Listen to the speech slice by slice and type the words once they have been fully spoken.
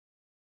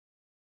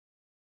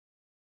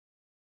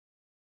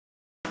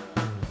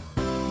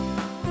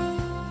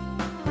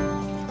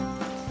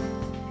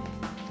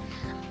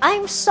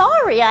I'm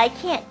sorry I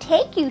can't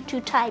take you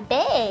to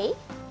Taipei.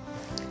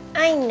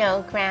 I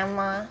know,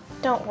 Grandma.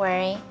 Don't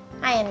worry.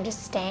 I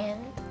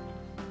understand.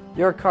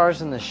 Your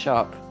car's in the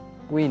shop.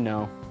 We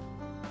know.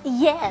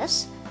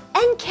 Yes,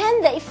 and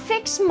can they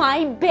fix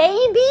my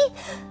baby?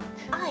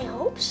 I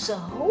hope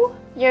so.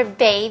 Your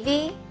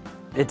baby?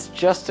 It's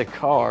just a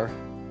car.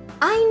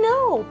 I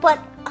know, but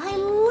I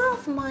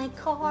love my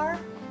car.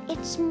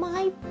 It's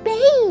my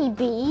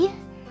baby.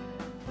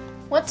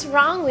 What's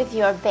wrong with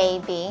your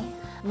baby?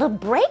 The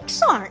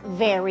brakes aren't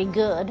very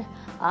good.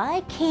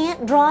 I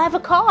can't drive a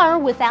car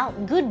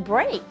without good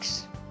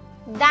brakes.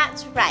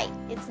 That's right.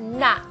 It's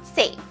not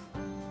safe.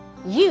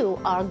 You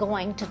are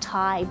going to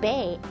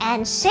Taipei,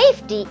 and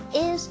safety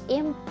is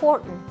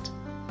important.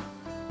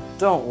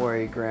 Don't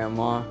worry,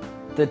 Grandma.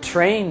 The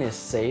train is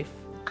safe.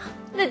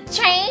 The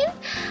train?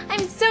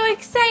 I'm so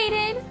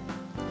excited.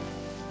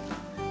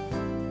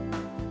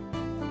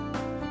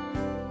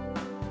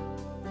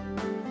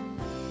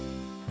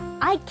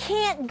 I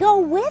can't go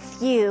with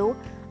you.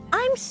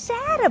 I'm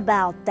sad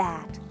about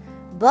that.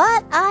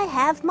 But I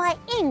have my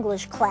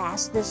English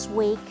class this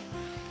week.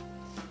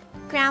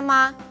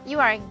 Grandma, you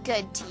are a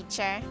good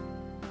teacher.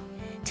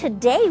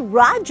 Today,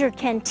 Roger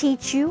can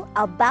teach you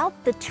about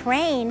the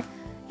train.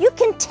 You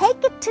can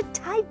take it to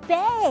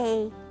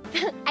Taipei.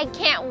 I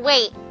can't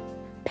wait.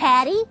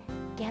 Patty,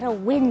 get a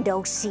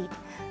window seat.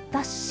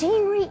 The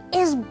scenery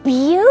is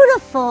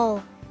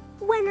beautiful.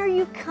 When are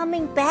you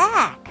coming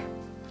back?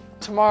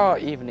 Tomorrow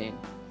evening.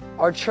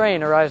 Our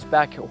train arrives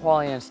back at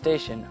Hualien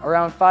Station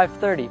around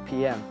 5:30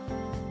 p.m.